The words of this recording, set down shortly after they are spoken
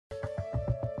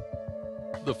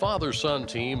The father-son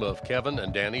team of Kevin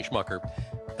and Danny Schmucker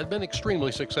had been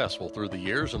extremely successful through the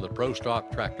years in the Pro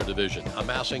Stock Tractor Division,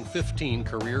 amassing 15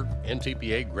 career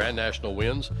NTPA Grand National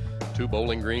wins, 2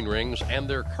 Bowling Green rings, and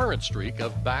their current streak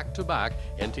of back-to-back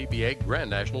NTPA Grand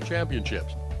National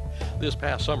Championships. This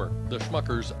past summer, the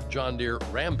Schmuckers' John Deere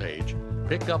Rampage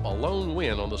picked up a lone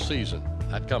win on the season,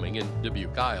 that coming in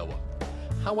Dubuque, Iowa.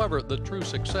 However, the true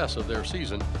success of their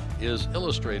season is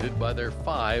illustrated by their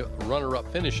 5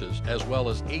 runner-up finishes, as well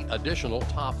as 8 additional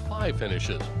top 5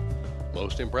 finishes.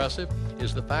 Most impressive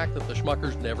is the fact that the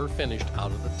Schmuckers never finished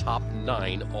out of the top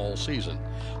 9 all season,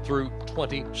 through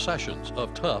 20 sessions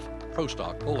of tough pro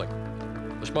stock pulling.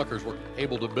 The Schmuckers were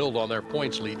able to build on their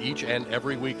points lead each and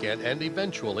every weekend and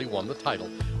eventually won the title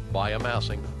by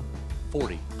amassing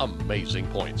 40 amazing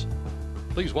points.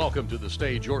 Please welcome to the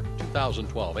stage your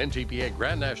 2012 NTPA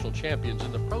Grand National Champions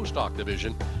in the Pro Stock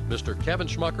Division, Mr. Kevin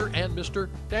Schmucker and Mr.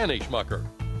 Danny Schmucker.